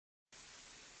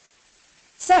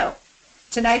So,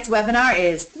 tonight's webinar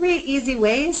is 3 easy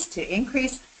ways to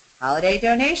increase holiday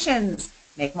donations.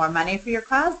 Make more money for your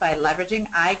cause by leveraging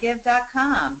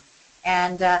iGive.com.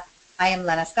 And I am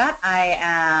Lena Scott. I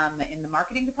am in the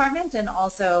marketing department, and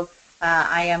also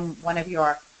I am one of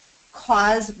your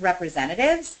cause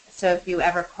representatives. So if you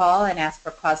ever call and ask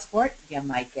for cause support, you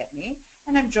might get me.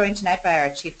 And I'm joined tonight by our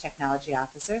Chief Technology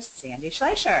Officer, Sandy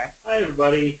Schleicher. Hi,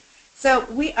 everybody. So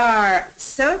we are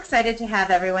so excited to have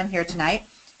everyone here tonight.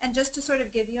 And just to sort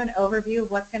of give you an overview of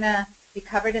what's going to be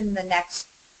covered in the next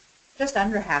just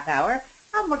under half hour,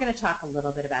 we're going to talk a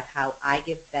little bit about how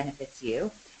iGive benefits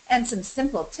you and some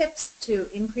simple tips to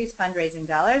increase fundraising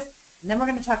dollars. And then we're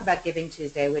going to talk about Giving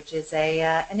Tuesday, which is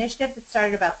a initiative that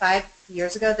started about 5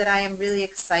 years ago that I am really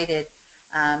excited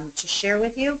to share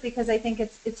with you, because I think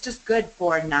it's just good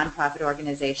for nonprofit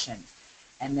organizations.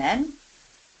 And then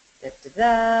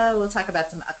we'll talk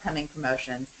about some upcoming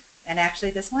promotions. And actually,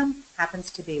 this one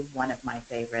happens to be one of my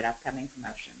favorite upcoming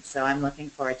promotions. So I'm looking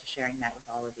forward to sharing that with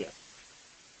all of you.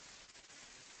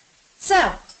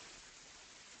 So,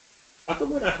 how come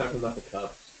we're not talking about the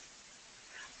Cubs?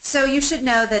 So you should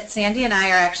know that Sandy and I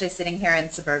are actually sitting here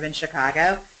in suburban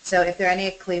Chicago. So if there are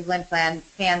any Cleveland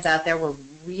fans out there, we're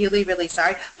really, really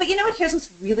sorry. But you know what? Here's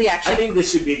what's really actually... I think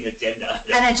this should be an agenda.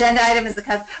 An agenda item is the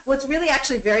Cubs. What's really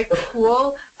actually very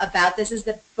cool about this is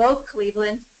that both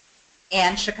Cleveland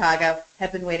and Chicago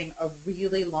have been waiting a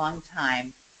really long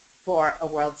time for a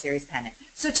World Series pennant.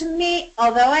 So to me,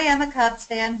 although I am a Cubs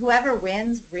fan, whoever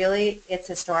wins, really, it's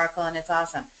historical and it's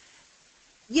awesome.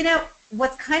 You know,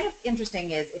 what's kind of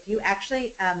interesting is if you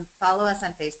actually follow us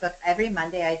on Facebook, every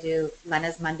Monday I do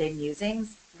Lena's Monday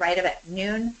Musings, right about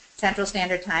noon Central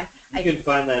Standard Time. You can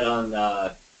find that on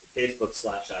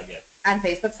Facebook/iGive. On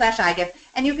Facebook/iGive.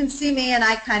 And you can see me, and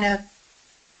I kind of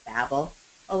babble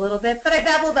a little bit, but I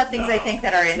babble about things I think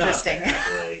that are interesting.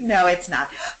 No, it's not.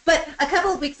 But a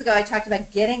couple of weeks ago, I talked about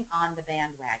getting on the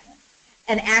bandwagon.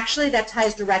 And actually, that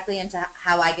ties directly into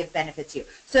how iGive benefits you.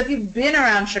 So if you've been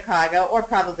around Chicago, or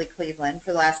probably Cleveland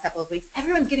for the last couple of weeks,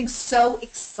 everyone's getting so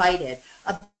excited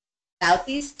about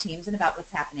these teams and about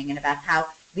what's happening and about how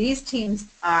these teams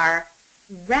are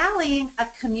rallying a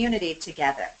community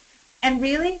together. And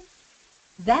really,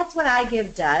 that's what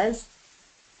iGive does.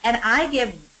 And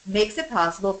iGive makes it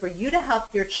possible for you to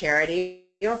help your charity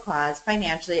or cause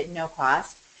financially at no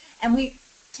cost. And we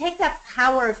take that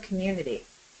power of community.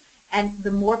 And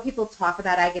the more people talk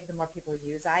about iGive, the more people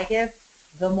use iGive,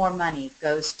 the more money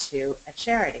goes to a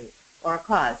charity or a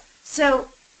cause. So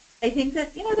I think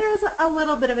that, you know, there is a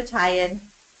little bit of a tie-in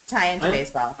to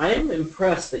baseball. I am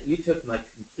impressed that you took my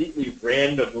completely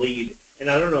random lead, and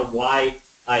I don't know why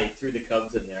I threw the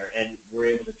Cubs in there, and were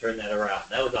able to turn that around.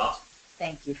 That was awesome.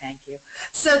 Thank you, thank you.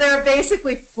 So there are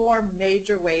basically 4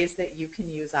 major ways that you can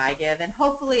use iGive, and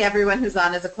hopefully everyone who's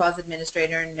on as a cause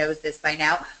administrator knows this by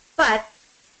now, but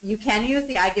you can use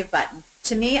the iGive button.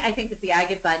 To me, I think that the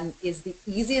iGive button is the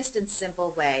easiest and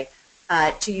simple way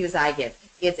to use iGive.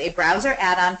 It's a browser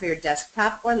add-on for your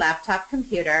desktop or laptop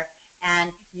computer,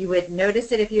 and you would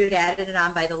notice it if you had added it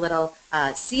on by the little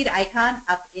seed icon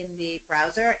up in the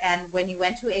browser, and when you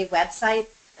went to a website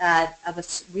of a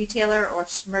retailer or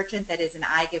merchant that is an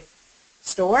iGive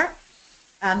store,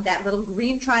 that little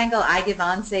green triangle, iGive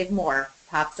on, save more,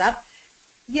 pops up.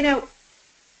 You know,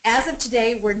 as of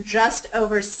today, we're just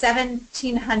over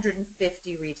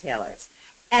 1,750 retailers.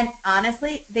 And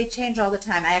honestly, they change all the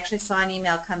time. I actually saw an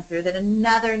email come through that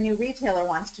another new retailer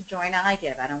wants to join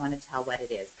iGive. I don't want to tell what it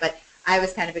is, but I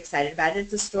was kind of excited about it.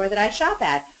 It's a store that I shop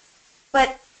at.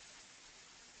 But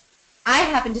I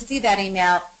happened to see that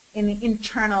email in the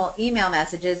internal email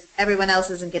messages. Everyone else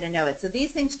isn't going to know it. So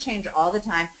these things change all the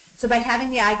time. So by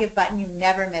having the iGive button, you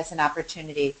never miss an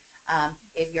opportunity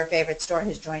if your favorite store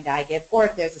has joined iGive, or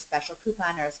if there's a special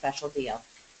coupon or a special deal.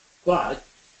 But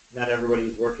not everybody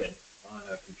is working on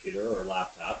a computer or a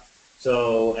laptop.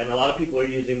 So, and a lot of people are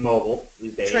using mobile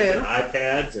these days, and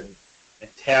iPads and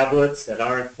tablets that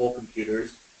aren't full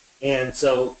computers. And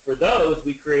so for those,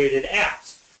 we created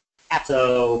apps.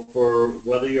 So for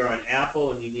whether you're on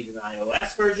Apple and you need an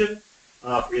iOS version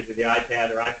for either the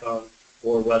iPad or iPhone,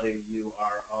 or whether you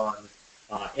are on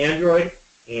Android,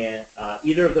 and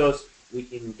either of those we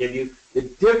can give you. The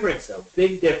difference, though,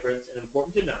 big difference, and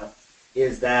important to know,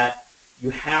 is that you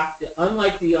have to,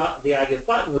 unlike the iGive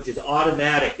button, which is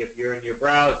automatic if you're in your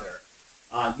browser,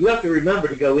 you have to remember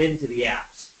to go into the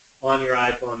apps on your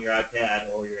iPhone, your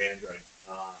iPad, or your Android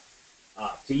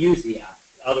to use the app.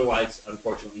 Otherwise,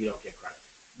 unfortunately, you don't get credit.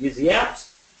 Use the apps,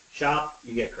 shop,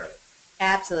 you get credit.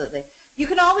 Absolutely. You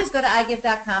can always go to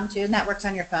iGive.com too, and that works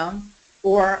on your phone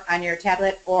or on your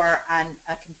tablet or on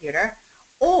a computer.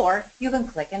 Or you can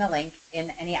click in a link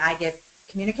in any iGive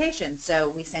communication. So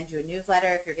we send you a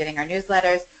newsletter if you're getting our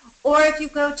newsletters, or if you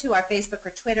go to our Facebook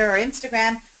or Twitter or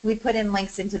Instagram, we put in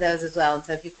links into those as well. And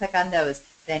so if you click on those,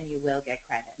 then you will get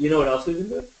credit. You know what else we can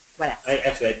do? What else?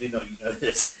 I do know you know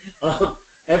this. But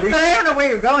I don't know where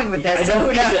you're going with this. I know,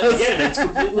 Who knows? again, it's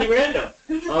completely random.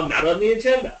 Not on the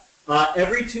agenda.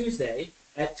 Every Tuesday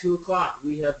at 2 o'clock,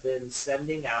 we have been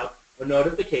sending out a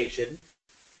notification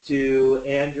to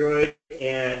Android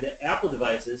and Apple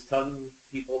devices telling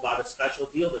people about a special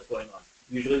deal that's going on,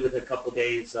 usually with a couple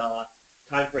days time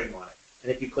frame on it.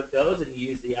 And if you click those and you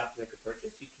use the app to make a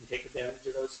purchase, you can take advantage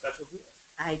of those special deals.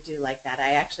 I do like that.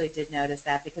 I actually did notice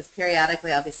that because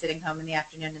periodically I'll be sitting home in the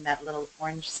afternoon and that little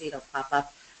orange seed will pop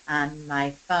up on my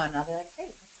phone. I'll be like, hey,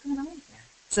 what's going on here?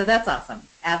 So that's awesome.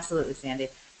 Absolutely, Sandy.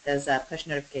 Those push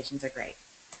notifications are great.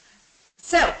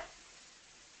 So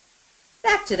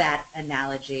back to that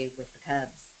analogy with the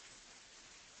Cubs.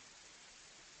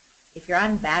 If you're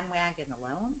on bandwagon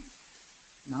alone,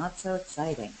 not so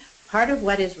exciting. Part of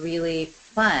what is really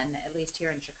fun, at least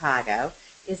here in Chicago,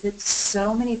 is that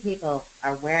so many people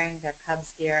are wearing their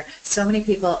Cubs gear. So many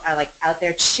people are like out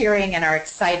there cheering and are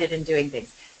excited and doing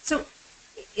things. So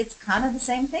it's kind of the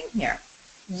same thing here.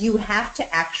 You have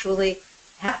to actually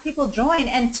have people join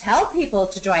and tell people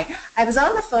to join. I was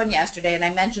on the phone yesterday, and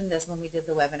I mentioned this when we did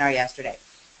the webinar yesterday.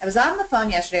 I was on the phone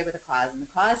yesterday with a cause, and the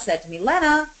cause said to me,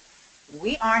 Lena,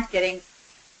 we aren't getting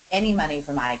any money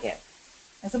from iGive.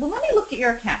 I said, well, let me look at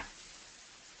your account.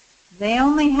 They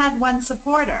only had one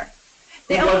supporter.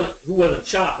 Who wasn't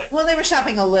shopping? Well, they were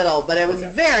shopping a little, but it was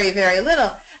very, very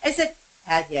little. I said,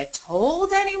 have you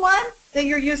told anyone that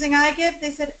you're using iGive?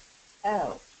 They said,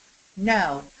 oh,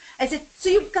 no. I said, so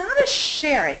you've got to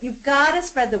share it. You've got to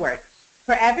spread the word.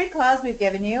 For every cause, we've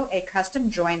given you a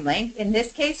custom join link. In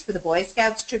this case, for the Boy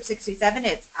Scouts Troop 67,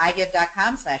 it's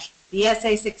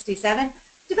igive.com/BSA67.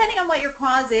 Depending on what your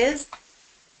cause is,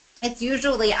 it's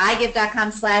usually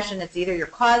igive.com/ and it's either your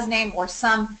cause name or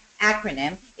some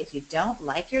acronym. If you don't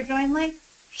like your join link,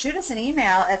 shoot us an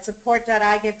email at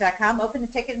support.igive.com, open the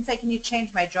ticket and say, can you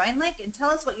change my join link, and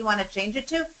tell us what you want to change it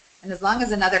to. And as long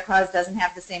as another cause doesn't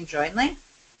have the same join link,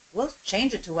 we'll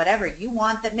change it to whatever you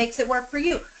want that makes it work for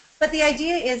you. But the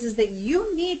idea is that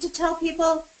you need to tell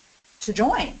people to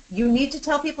join. You need to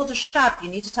tell people to shop. You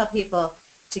need to tell people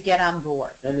to get on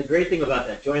board. And the great thing about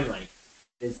that join link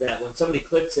is that when somebody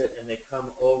clicks it and they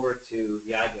come over to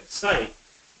the iGive site,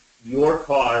 your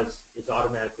cause is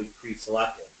automatically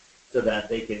pre-selected so that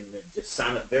they can just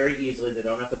sign up very easily. They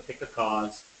don't have to pick a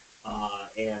cause,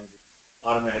 and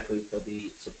automatically they'll be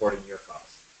supporting your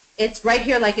cause. It's right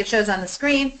here like it shows on the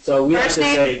screen. So we First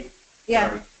like to name, say, yeah.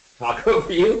 Sorry, talk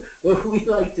over you, but we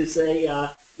like to say,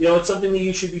 it's something that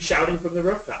you should be shouting from the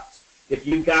rooftops. If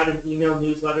you've got an email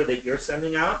newsletter that you're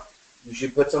sending out, you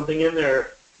should put something in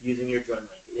there using your join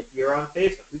link. If you're on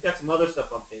Facebook, we've got some other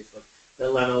stuff on Facebook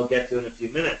that Lena will get to in a few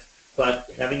minutes.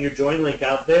 But having your join link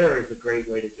out there is a great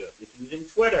way to do it. If you're using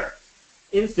Twitter,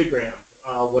 Instagram,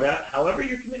 however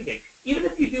you're communicating, even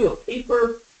if you do a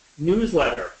paper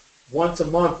newsletter once a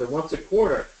month or once a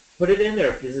quarter, put it in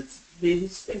there because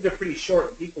these things are pretty short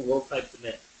and people will type them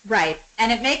in. Right,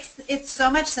 and it makes it so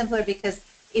much simpler because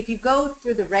if you go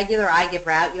through the regular iGive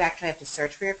route, you actually have to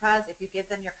search for your cause. If you give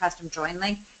them your custom join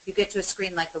link, you get to a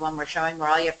screen like the one we're showing where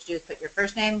all you have to do is put your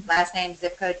first name, last name,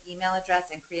 zip code, email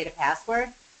address, and create a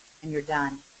password, and you're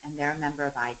done. And they're a member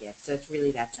of iGive, so it's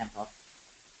really that simple.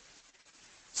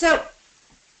 So,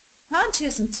 on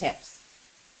to some tips.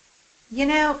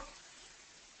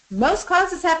 Most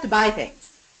causes have to buy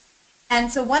things. And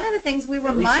so one of the things we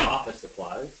remind... At least office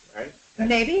supplies, right?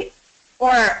 Maybe.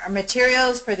 Or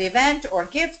materials for the event or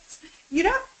gifts.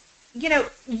 Usually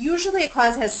a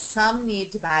cause has some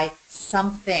need to buy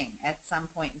something at some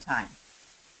point in time.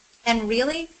 And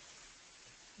really,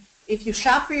 if you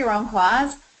shop for your own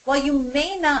cause, while you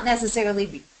may not necessarily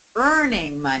be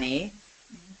earning money,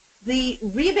 the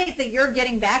rebate that you're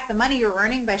getting back, the money you're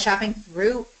earning by shopping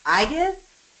through iGive,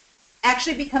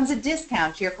 actually becomes a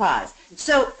discount to your cause.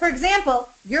 So, for example,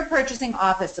 you're purchasing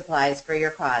office supplies for your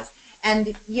cause,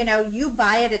 and you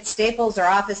buy it at Staples or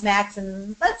Office Max,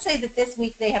 and let's say that this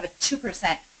week they have a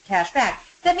 2% cash back.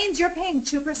 That means you're paying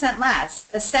 2% less,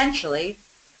 essentially,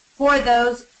 for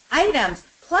those items.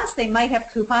 Plus, they might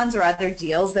have coupons or other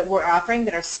deals that we're offering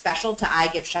that are special to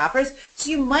iGive shoppers,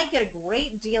 so you might get a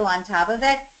great deal on top of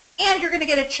it, and you're going to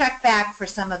get a check back for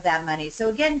some of that money. So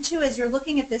again, too, as you're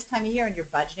looking at this time of year and you're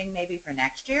budgeting maybe for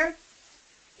next year,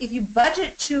 if you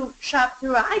budget to shop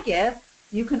through iGive,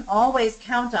 you can always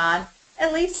count on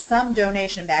at least some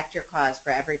donation back to your cause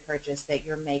for every purchase that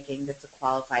you're making that's a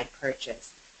qualified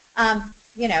purchase.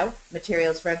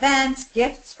 materials for events,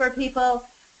 gifts for people.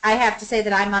 I have to say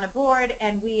that I'm on a board,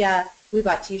 and we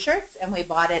bought T-shirts, and we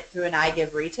bought it through an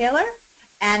iGive retailer,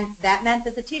 and that meant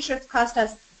that the T-shirts cost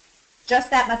us just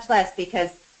that much less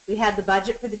because we had the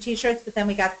budget for the T-shirts, but then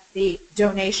we got the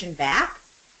donation back,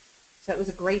 so it was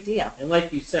a great deal. And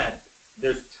like you said,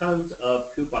 there's tons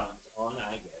of coupons on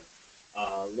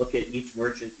iGive. Look at each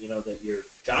merchant that you're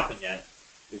shopping at.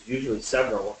 There's usually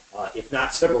several, if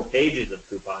not several pages of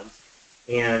coupons,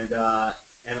 and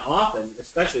often,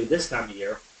 especially this time of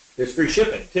year, there's free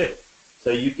shipping too. So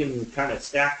you can kind of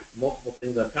stack multiple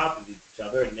things on top of each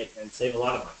other and save a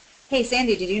lot of money. Hey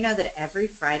Sandy, did you know that every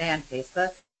Friday on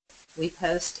Facebook we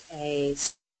post a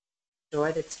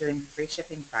store that's doing free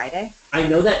shipping Friday? I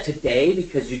know that today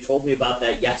because you told me about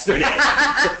that yesterday,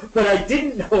 but I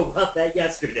didn't know about that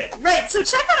yesterday. Right, so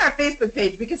check out our Facebook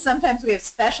page because sometimes we have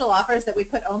special offers that we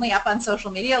put only up on social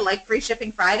media, like Free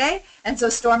Shipping Friday, and so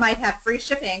a store might have free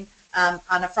shipping on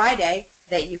a Friday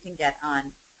that you can get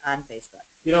on Facebook.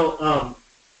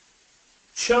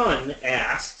 Chun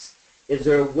asks, is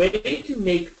there a way to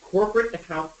make corporate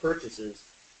account purchases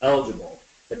eligible?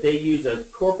 That they use a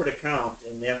corporate account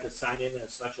and they have to sign in a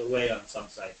special way on some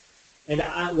sites. And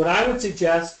what I would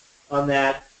suggest on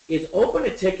that is open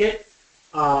a ticket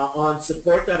on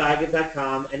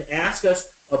support.igive.com and ask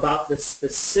us about the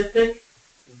specific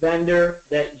vendor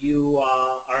that you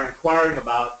are inquiring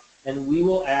about, and we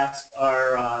will ask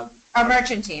our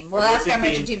merchant team. We'll ask our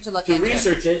merchant team to look into it.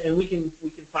 research it, and we can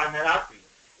find that out for you.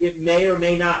 It may or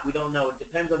may not. We don't know. It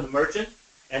depends on the merchant.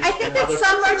 I think that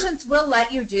some merchants will let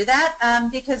you do that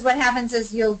because what happens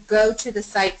is you'll go to the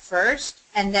site first,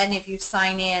 and then if you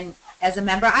sign in as a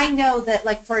member, I know that,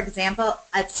 like, for example,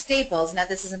 at Staples, now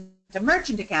this isn't a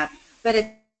merchant account, but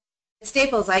at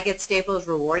Staples, I get Staples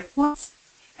reward points,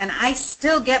 and I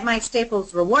still get my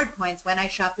Staples reward points when I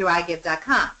shop through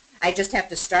iGive.com. I just have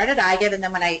to start at iGive, and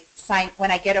then when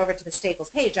I get over to the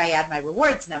Staples page, I add my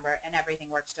rewards number, and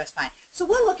everything works just fine. So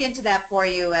we'll look into that for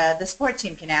you. The support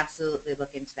team can absolutely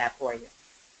look into that for you.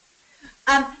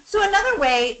 So another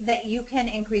way that you can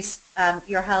increase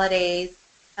your holiday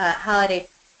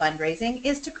fundraising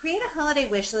is to create a holiday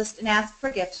wish list and ask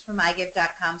for gifts from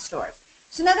iGive.com stores.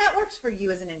 So now that works for you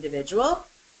as an individual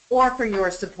or for your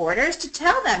supporters to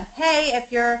tell them, hey,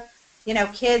 if your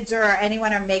kids or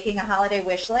anyone are making a holiday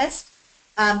wish list,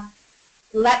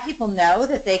 let people know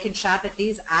that they can shop at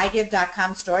these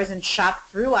iGive.com stores and shop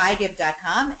through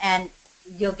iGive.com, and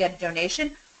you'll get a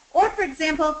donation. Or, for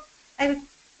example,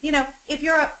 if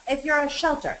you're a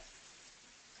shelter,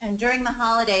 and during the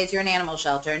holidays you're an animal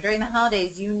shelter, and during the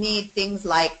holidays you need things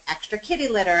like extra kitty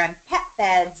litter and pet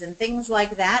beds and things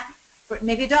like that, for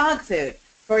maybe dog food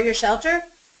for your shelter,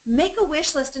 make a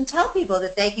wish list and tell people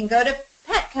that they can go to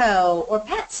Petco or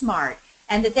PetSmart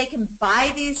and that they can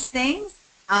buy these things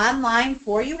online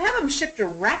for you, have them shipped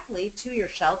directly to your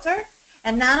shelter,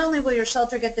 and not only will your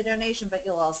shelter get the donation, but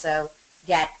you'll also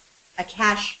get a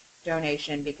cash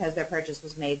donation because their purchase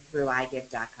was made through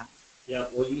iGive.com. Yeah,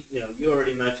 well, you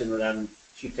already mentioned that I'm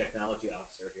Chief Technology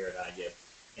Officer here at iGive,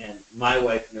 and my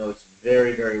wife knows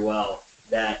very, very well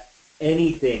that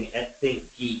anything at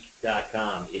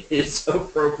thinkgeek.com is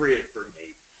appropriate for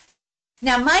me.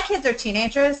 Now, my kids are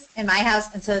teenagers in my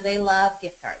house, and so they love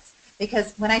gift cards.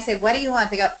 Because when I say, what do you want?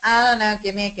 They go, I don't know,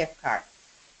 give me a gift card.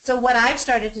 So what I've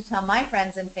started to tell my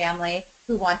friends and family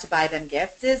who want to buy them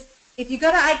gifts is, if you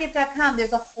go to iGive.com,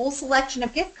 there's a whole selection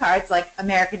of gift cards, like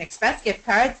American Express gift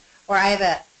cards, or I have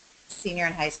a senior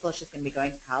in high school, she's going to be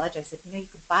going to college. I said, you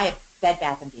could buy a Bed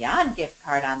Bath & Beyond gift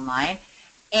card online,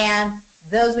 and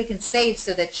those we can save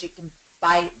so that she can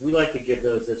buy. We like to give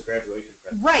those as graduation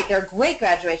presents. Right, they're great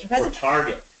graduation presents. Or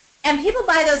Target. And people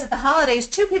buy those at the holidays,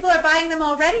 too. People are buying them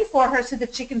already for her so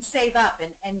that she can save up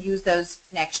and use those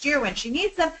next year when she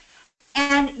needs them.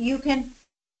 And you can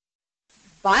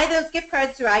buy those gift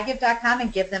cards through iGive.com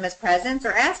and give them as presents,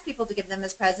 or ask people to give them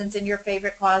as presents in your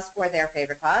favorite cause or their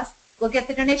favorite cause. We'll get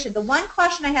the donation. The one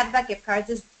caution I have about gift cards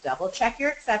is double check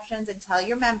your exceptions and tell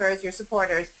your members, your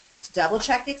supporters, to double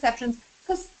check the exceptions,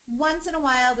 because once in a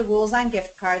while the rules on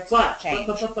gift cards change.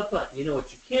 But, you know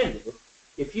what you can do?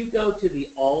 If you go to the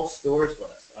all stores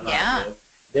list on iGive,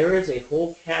 there is a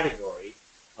whole category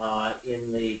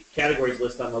in the categories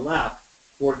list on the left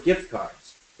for gift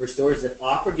cards, for stores that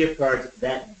offer gift cards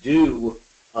that do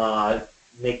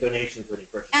make donations when you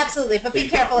purchase. Absolutely, but so be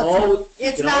careful.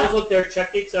 You can always look there,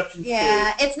 check the exceptions.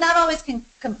 Yeah, it's not always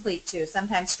complete too.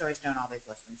 Sometimes stores don't always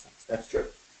list themselves. That's true.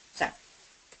 So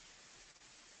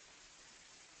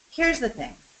here's the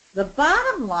thing. The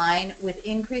bottom line with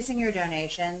increasing your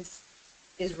donations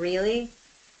is really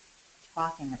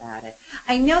talking about it.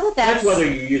 I know that That's whether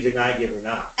you're using iGive or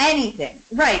not. Anything.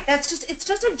 Right. It's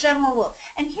just a general rule.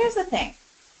 And here's the thing.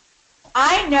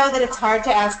 I know that it's hard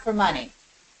to ask for money.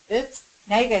 Oops.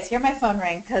 Now you guys hear my phone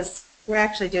ring because we're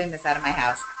actually doing this out of my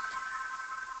house.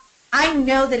 I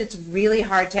know that it's really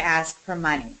hard to ask for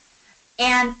money.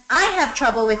 And I have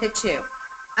trouble with it too.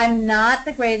 I'm not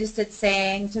the greatest at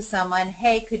saying to someone,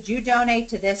 hey, could you donate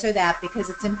to this or that because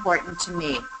it's important to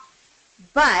me.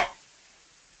 But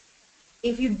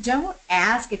if you don't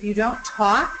ask, if you don't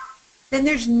talk, then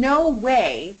there's no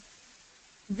way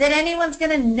that anyone's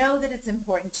going to know that it's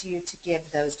important to you to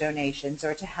give those donations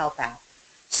or to help out.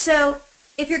 So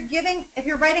if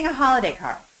you're writing a holiday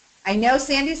card, I know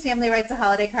Sandy's family writes a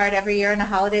holiday card every year and a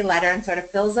holiday letter and sort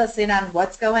of fills us in on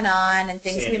what's going on and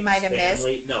things we might have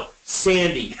missed. No,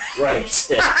 Sandy writes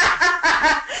it.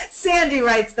 Sandy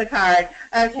writes the card.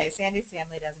 Okay, Sandy's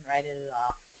family doesn't write it at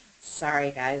all. Sorry,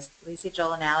 guys. Lucy,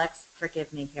 Joel, and Alex,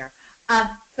 forgive me here.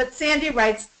 But Sandy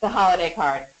writes the holiday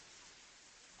card.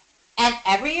 And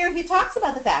every year he talks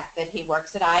about the fact that he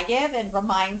works at iGive and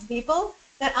reminds people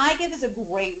that iGive is a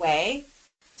great way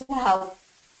to help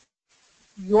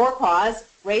your cause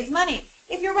raise money.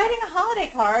 If you're writing a holiday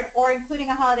card or including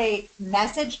a holiday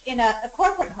message in a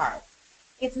corporate card,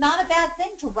 it's not a bad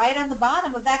thing to write on the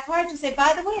bottom of that card to say,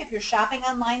 by the way, if you're shopping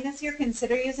online this year,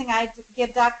 consider using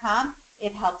iGive.com.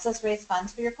 It helps us raise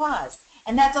funds for your cause.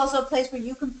 And that's also a place where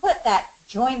you can put that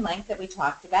join link that we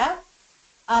talked about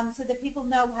so that people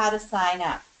know how to sign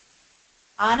up.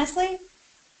 Honestly,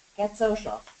 get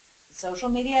social. Social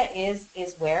media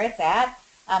is where it's at.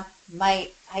 My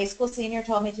high school senior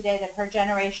told me today that her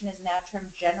generation is now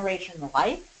termed Generation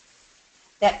Like,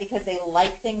 that because they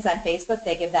like things on Facebook,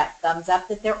 they give that thumbs up,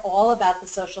 that they're all about the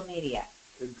social media.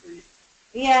 Good grief.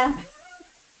 Yeah.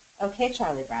 Okay,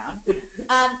 Charlie Brown.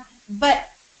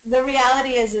 But the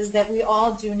reality is that we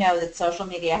all do know that social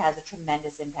media has a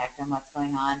tremendous impact on what's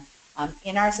going on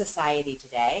in our society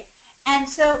today. And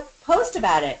so post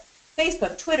about it.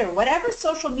 Facebook, Twitter, whatever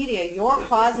social media your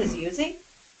cause is using,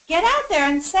 get out there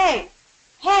and say,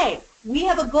 hey, we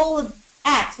have a goal of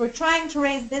X. We're trying to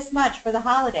raise this much for the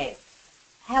holidays.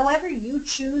 However you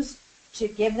choose to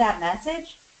give that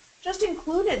message, just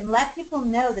include it and let people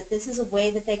know that this is a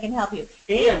way that they can help you.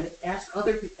 And ask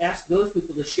those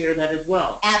people to share that as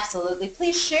well. Absolutely.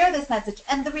 Please share this message.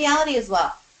 And the reality is,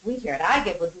 well, we here at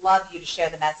iGive would love you to share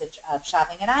the message of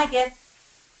shopping at iGive.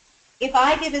 If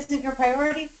iGive isn't your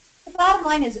priority, the bottom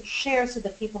line is share so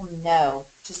that people know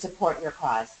to support your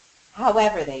cause,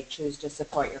 however they choose to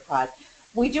support your cause.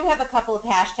 We do have a couple of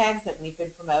hashtags that we've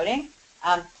been promoting.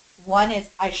 One is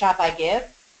I Shop I Give.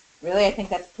 Really, I think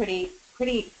that's pretty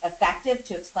effective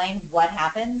to explain what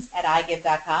happens at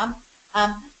iGive.com.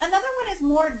 Another one is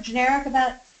more generic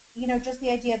about, just the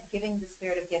idea of giving, the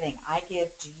spirit of giving. I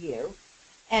give to you.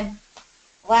 And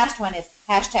the last one is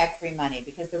hashtag free money,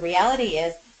 because the reality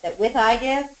is that with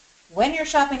iGive, when you're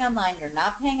shopping online, you're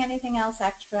not paying anything else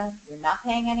extra. You're not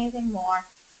paying anything more.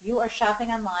 You are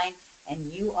shopping online,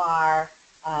 and you are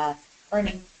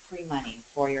earning free money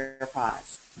for your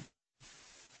cause.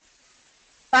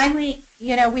 Finally,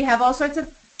 we have all sorts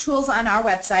of tools on our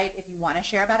website. If you want to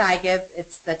share about iGive,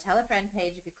 it's the Tell a Friend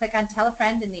page. If you click on Tell a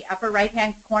Friend in the upper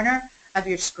right-hand corner of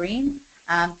your screen,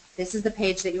 this is the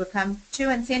page that you would come to.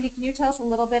 And Sandy, can you tell us a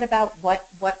little bit about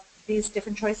what these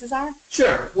different choices are?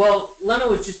 Sure. Well, Lena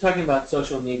was just talking about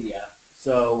social media.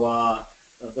 So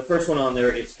the first one on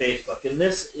there is Facebook. And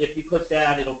this, if you click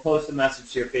that, it'll post a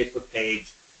message to your Facebook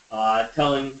page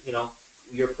telling,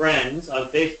 your friends on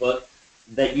Facebook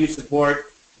that you support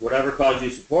whatever cause you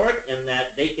support and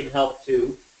that they can help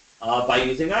too by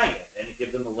using iGive. And it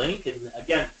gives them a link. And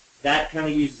again, that kind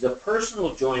of uses a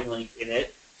personal join link in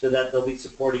it so that they'll be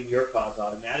supporting your cause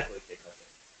automatically if they click it.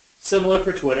 Similar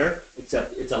for Twitter,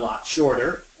 except it's a lot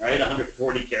shorter, right?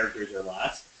 140 characters or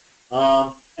less.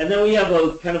 And then we have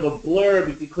a kind of a blurb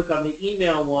if you click on the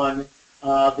email one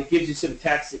that gives you some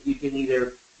text that you can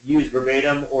either use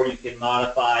verbatim or you can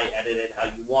modify, edit it how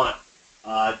you want.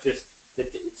 Just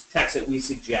that it's text that we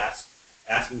suggest,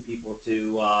 asking people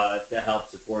to help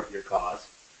support your cause.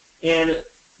 And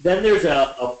then there's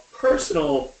a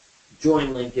personal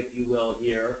join link, if you will,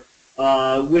 here,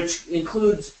 which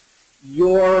includes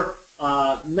your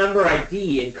member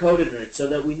ID encoded in it, so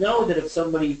that we know that if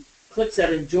somebody clicks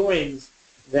that and joins,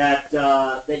 that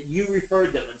you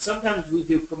referred them. And sometimes we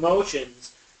do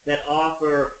promotions that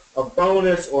offer a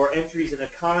bonus or entries in a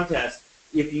contest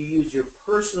if you use your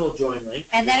personal join link.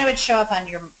 And then it would show up on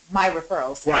your My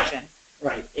Referrals section.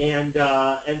 Right. And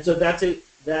so that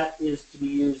is to be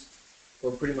used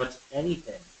for pretty much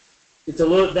anything.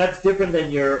 That's different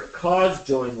than your cause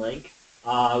join link,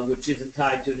 which isn't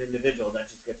tied to an individual. That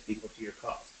just gets people to your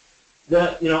cause.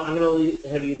 I'm going to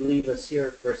have you leave us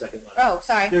here for a second. Oh,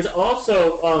 sorry. There's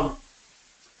also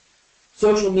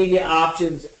social media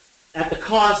options at the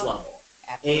cause level.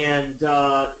 Absolutely. And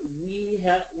we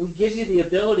give you the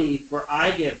ability for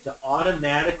iGive to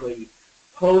automatically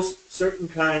post certain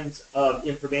kinds of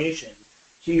information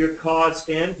to your cause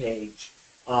fan page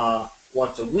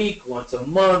once a week, once a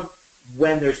month,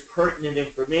 when there's pertinent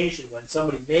information, when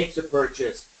somebody makes a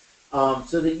purchase,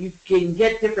 so that you can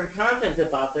get different content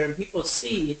about there and people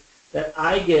see that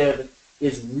iGive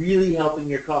is really helping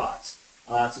your cause.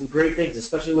 Some great things,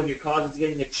 especially when your cause is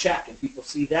getting a check and people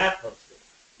see that posted.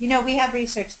 You know, we have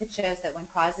research that shows that when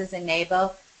causes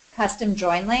enable custom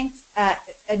join links, auto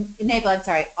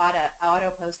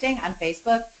posting on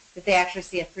Facebook, that they actually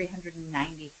see a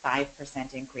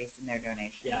 395% increase in their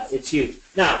donations. Yeah, it's huge.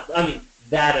 Now, I mean,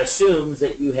 that assumes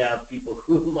that you have people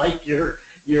who like your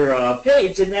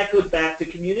page, and that goes back to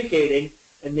communicating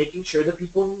and making sure that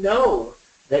people know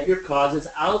that your cause is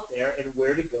out there and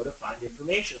where to go to find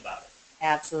information about it.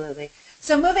 Absolutely.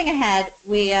 So moving ahead,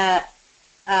 we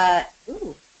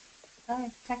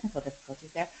technical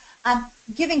difficulties there.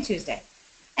 Giving Tuesday.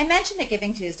 I mentioned at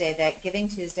Giving Tuesday that Giving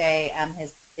Tuesday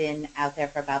has been out there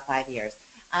for about 5 years.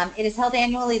 It is held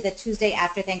annually the Tuesday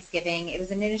after Thanksgiving. It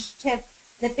was an initiative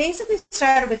that basically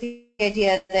started with the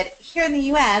idea that here in the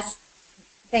U.S.,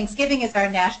 Thanksgiving is our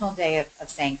national day of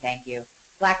saying thank you.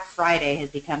 Black Friday has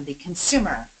become the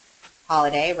consumer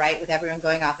holiday, right, with everyone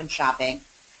going off and shopping.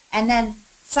 And then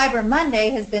Cyber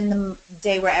Monday has been the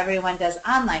day where everyone does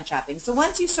online shopping. So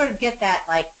once you sort of get that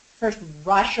like first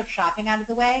rush of shopping out of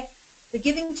the way, the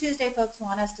Giving Tuesday folks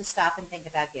want us to stop and think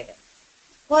about giving.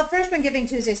 Well, at first when Giving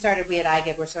Tuesday started, we at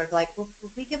iGive were sort of like, well,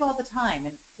 we give all the time,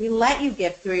 and we let you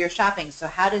give through your shopping, so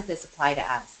how does this apply to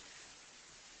us?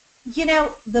 You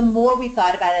know, the more we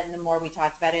thought about it and the more we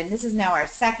talked about it, and this is now our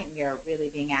second year really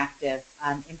being active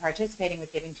in participating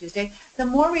with Giving Tuesday, the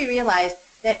more we realized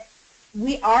that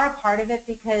we are a part of it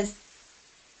because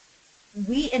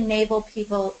we enable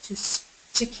people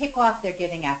to kick off their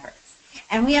giving efforts.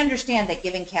 And we understand that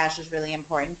giving cash is really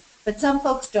important, but some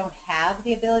folks don't have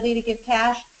the ability to give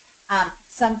cash.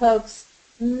 Some folks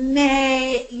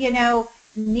may,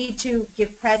 need to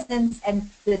give presents, and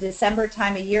the December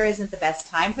time of year isn't the best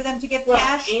time for them to give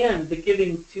cash. And the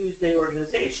Giving Tuesday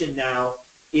organization now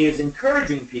is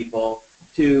encouraging people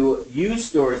to use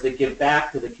stores that give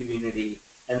back to the community,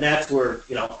 and that's where,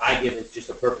 iGive is just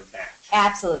a perfect match.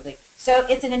 Absolutely. So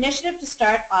it's an initiative to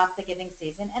start off the giving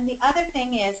season, and the other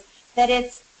thing is that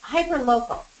it's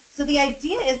hyper-local. So the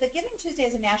idea is that Giving Tuesday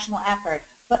is a national effort,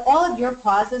 but all of your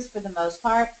causes, for the most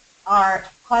part, are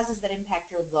causes that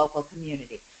impact your local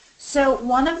community. So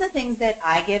one of the things that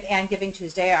iGive and Giving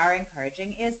Tuesday are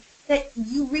encouraging is that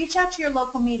you reach out to your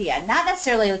local media, not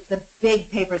necessarily like the big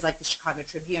papers like the Chicago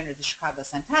Tribune or the Chicago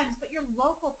Sun-Times, but your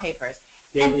local papers.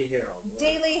 Daily Herald.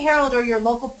 Daily Herald or your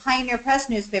local Pioneer Press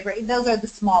newspaper. Those are the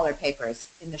smaller papers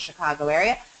in the Chicago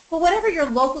area. But whatever your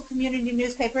local community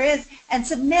newspaper is, and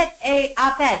submit a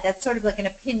op-ed that's sort of like an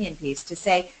opinion piece to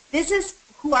say, this is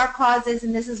who our cause is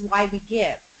and this is why we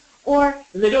give. And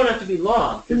they don't have to be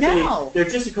long. No. They're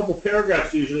just a couple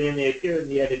paragraphs usually, and they appear in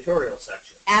the editorial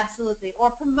section. Absolutely.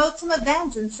 Or promote some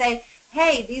events and say,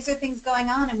 hey, these are things going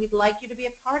on and we'd like you to be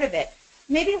a part of it.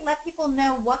 Maybe let people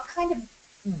know what kind of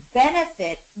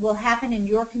benefit will happen in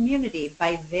your community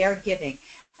by their giving.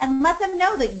 And let them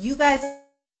know that you guys are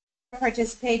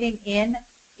participating in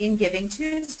Giving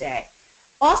Tuesday.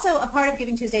 Also, a part of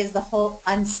Giving Tuesday is the whole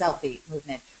unselfie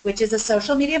movement, which is a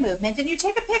social media movement, and you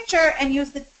take a picture and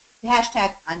use the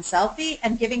hashtag unselfie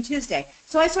and Giving Tuesday.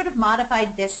 So I sort of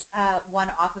modified this one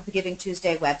off of the Giving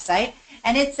Tuesday website,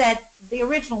 and it said the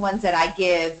original ones that I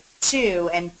give to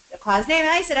and a cause name, and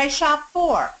I said I shop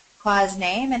for, cause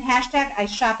name, and hashtag I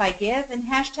shop I give, and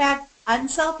hashtag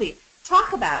unselfie.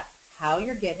 Talk about how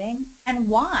you're giving and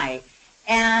why.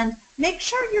 And make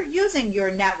sure you're using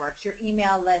your networks, your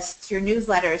email lists, your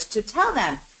newsletters to tell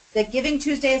them that Giving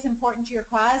Tuesday is important to your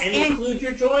cause. And include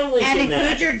your join link and in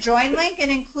include that. your join link and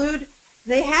include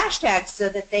the hashtag so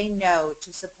that they know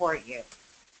to support you.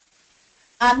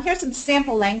 Here's some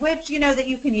sample language, that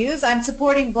you can use. I'm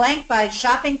supporting blank by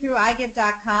shopping through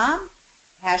iGive.com,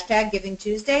 hashtag Giving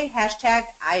Tuesday, hashtag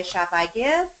I shop I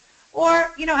give,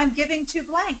 or, I'm giving to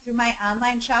blank through my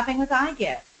online shopping with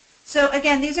iGive. So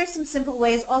again, these are some simple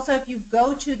ways. Also, if you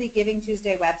go to the Giving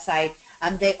Tuesday website,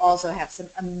 they also have some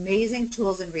amazing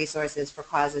tools and resources for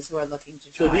causes who are looking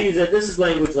to join. So this is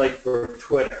language like for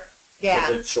Twitter. Yeah.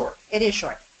 It's short. It is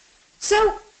short.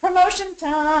 So promotion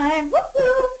time.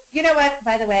 Woo-hoo. You know what,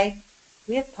 by the way,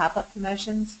 we have pop-up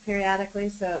promotions periodically,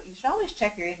 so you should always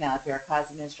check your email if you're a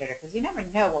cause administrator, because you never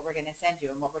know what we're going to send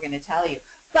you and what we're going to tell you.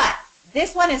 But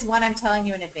this one is one I'm telling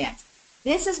you in advance.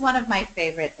 This is one of my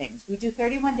favorite things. We do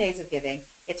 31 days of giving.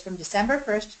 It's from December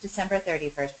 1st to December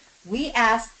 31st. We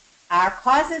ask our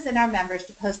causes and our members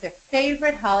to post their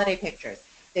favorite holiday pictures.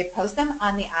 They post them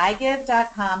on the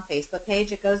iGive.com Facebook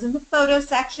page. It goes in the photo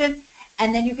section,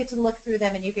 and then you get to look through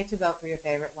them and you get to vote for your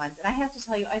favorite ones. And I have to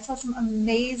tell you, I saw some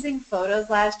amazing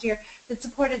photos last year that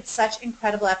supported such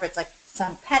incredible efforts, like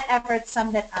some pet efforts,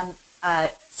 some that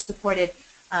supported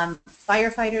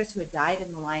firefighters who had died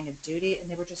in the line of duty, and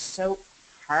they were just so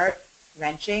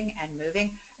heart-wrenching and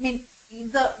moving. I mean,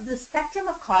 the spectrum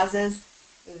of causes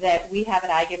that we have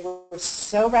at iGive were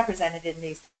so represented in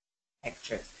these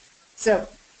pictures. So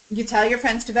you tell your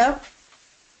friends to vote,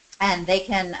 and they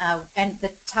can, and the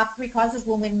top 3 causes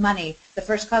will win money. The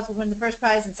first cause will win the first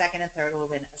prize, and second and third will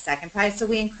win a second prize. So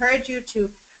we encourage you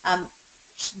to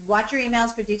watch your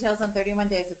emails for details on 31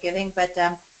 Days of Giving, but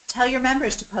tell your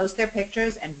members to post their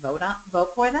pictures and vote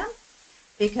for them,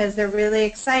 because they're really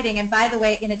exciting. And by the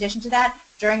way, in addition to that,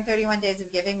 during 31 Days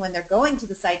of Giving, when they're going to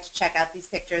the site to check out these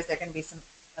pictures, there are going to be some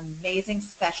amazing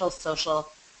special social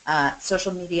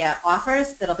media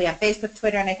offers that'll be on Facebook,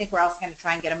 Twitter, and I think we're also going to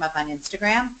try and get them up on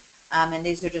Instagram. And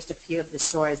these are just a few of the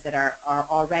stores that are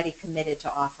already committed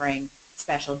to offering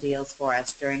special deals for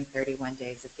us during 31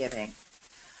 Days of Giving.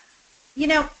 You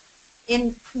know,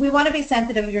 we want to be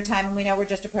sensitive of your time, and we know we're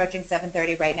just approaching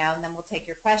 7:30 right now, and then we'll take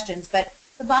your questions. But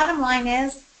the bottom line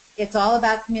is, it's all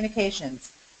about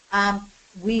communications.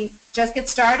 We just get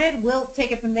started. We'll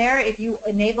take it from there. If you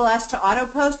enable us to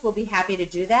auto-post, we'll be happy to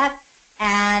do that.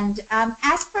 And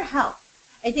ask for help.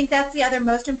 I think that's the other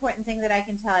most important thing that I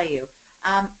can tell you.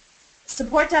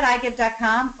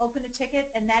 Support.igive.com, open a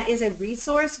ticket, and that is a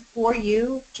resource for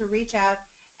you to reach out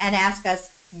and ask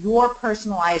us your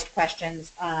personalized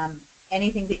questions,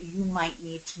 anything that you might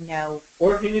need to know.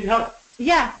 Or if you need help.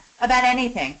 Yeah, about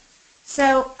anything.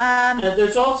 So and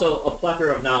there's also a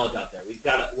plethora of knowledge out there. We've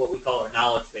got what we call our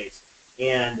knowledge base,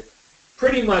 and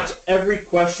pretty much every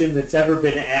question that's ever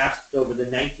been asked over the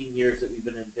 19 years that we've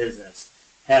been in business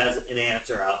has an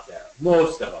answer out there.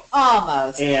 Most of them.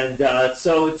 Almost. And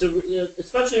so it's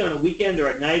especially on a weekend or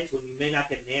at nights when you may not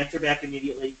get an answer back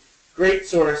immediately, great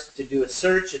source to do a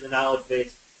search in the knowledge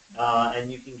base,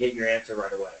 and you can get your answer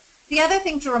right away. The other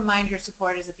thing to remind your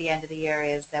supporters at the end of the year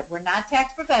is that we're not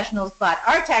tax professionals, but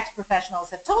our tax professionals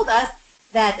have told us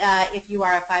that if you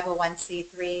are a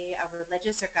 501c3, a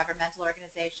religious or governmental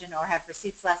organization, or have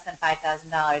receipts less than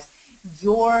 $5,000,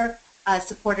 your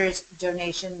supporters'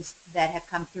 donations that have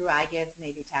come through iGive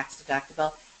may be tax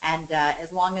deductible. And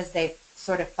as long as they've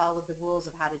sort of followed the rules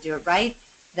of how to do it right,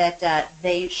 that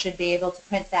they should be able to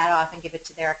print that off and give it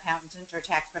to their accountant or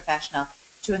tax professional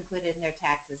to include it in their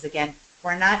taxes. Again,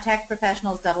 we're not tax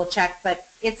professionals, double check, but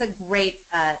it's a great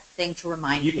thing to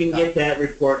remind people. You can get that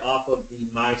report off of the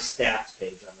My Stats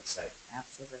page on the site.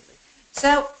 Absolutely.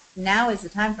 So now is the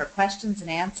time for questions and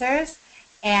answers.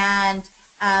 And,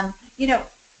 you know,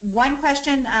 one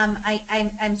question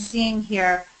I'm seeing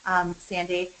here,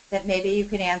 Sandy, that maybe you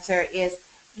could answer is,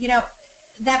 you know,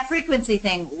 that frequency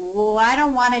thing. Well, I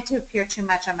don't want it to appear too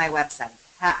much on my website.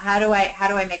 How do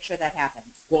I make sure that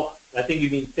happens? Well, I think you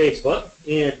mean Facebook,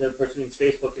 and the person means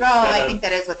Facebook. Oh, I think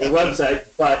that is what they mean. The website,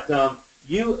 but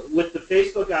you, with the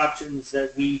Facebook options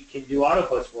that we can do auto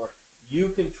post for, you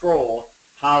control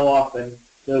how often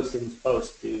those things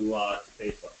post to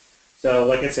Facebook. So,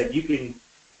 like I said,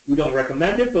 we don't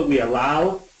recommend it, but we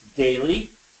allow daily.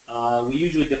 We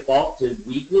usually default to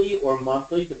weekly or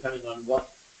monthly, depending on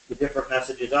what the different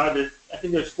messages are. I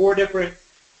think there's 4 different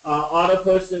auto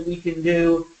posts that we can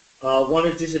do. One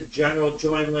is just a general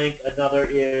join link. Another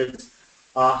is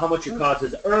how much your cause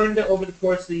has earned over the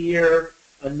course of the year.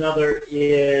 Another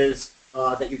is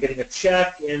that you're getting a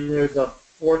check, and there's a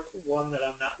 4th one that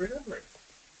I'm not remembering.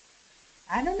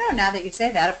 I don't know. Now that you say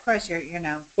that, of course, you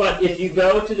know. But if you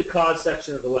go to the cause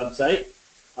section of the website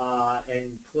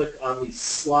and click on the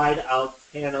slide out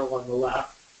panel on the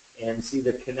left and see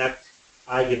the Connect,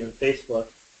 iGive, and Facebook,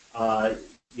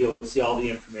 you'll see all the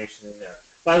information in there.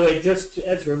 By the way, just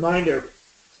as a reminder,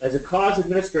 as a cause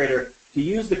administrator, to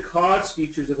use the cause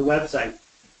features of the website,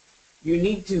 you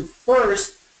need to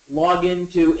first log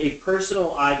into a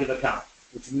personal iGive account,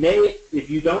 which may, if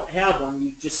you don't have one,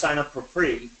 you just sign up for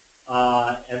free,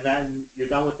 and then you're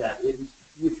done with that.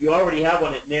 If you already have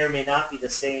one, it may or may not be the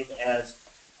same as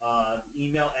the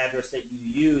email address that you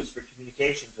use for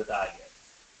communications with iGive.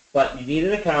 But you need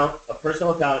an account, a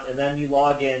personal account, and then you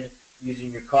log in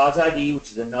using your cause ID, which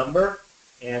is a number,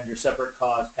 and your separate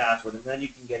cause password, and then you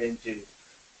can get into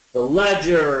the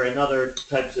ledger and other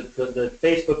types of the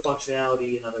Facebook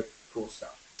functionality and other cool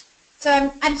stuff.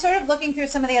 So I'm sort of looking through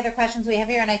some of the other questions we have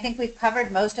here, and I think we've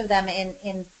covered most of them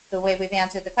in the way we've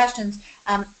answered the questions.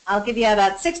 I'll give you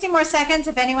about 60 more seconds.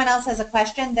 If anyone else has a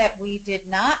question that we did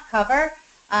not cover,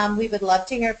 we would love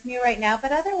to hear from you right now.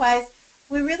 But otherwise,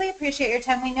 we really appreciate your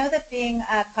time. We know that being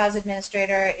a cause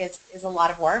administrator is a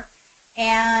lot of work.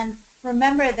 And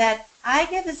remember that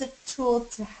iGive is a tool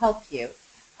to help you.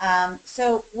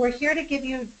 So we're here to give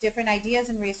you different ideas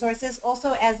and resources.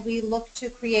 Also, as we look to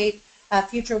create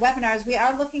future webinars, we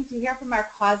are looking to hear from our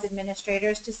cause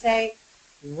administrators to say,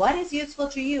 what is useful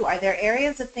to you? Are there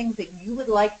areas of things that you would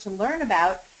like to learn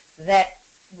about that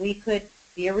we could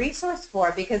be a resource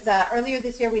for? Because earlier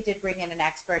this year we did bring in an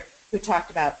expert who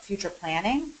talked about future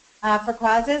planning for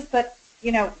causes, but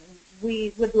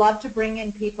we would love to bring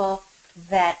in people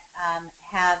that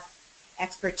have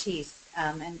expertise.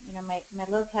 And my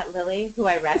little cat Lily, who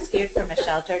I rescued from a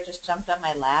shelter, just jumped on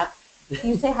my lap.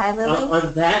 Can you say hi, Lily?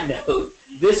 On that note,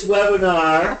 this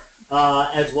webinar,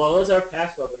 as well as our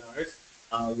past webinars,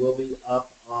 will be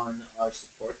up on our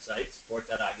support site,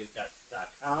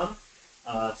 support.igive.com,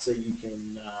 so you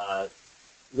can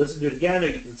listen to it again, or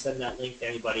you can send that link to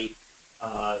anybody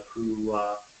who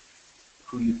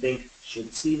you think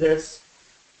should see this.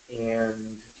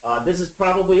 And this is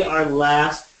probably our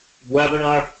last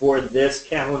webinar for this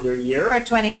calendar year. For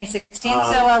 2016.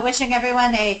 So wishing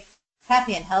everyone a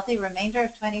happy and healthy remainder of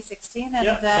 2016. And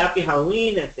happy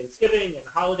Halloween and Thanksgiving and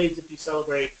holidays if you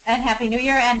celebrate. And Happy New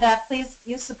Year. And please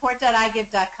use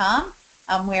support.igive.com.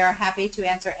 We are happy to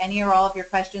answer any or all of your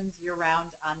questions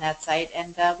year-round on that site.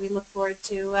 And we look forward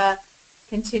to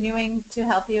continuing to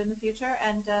help you in the future.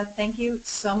 And thank you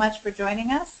so much for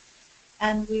joining us.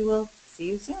 And we will see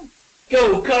you soon.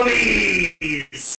 Go Cubbies!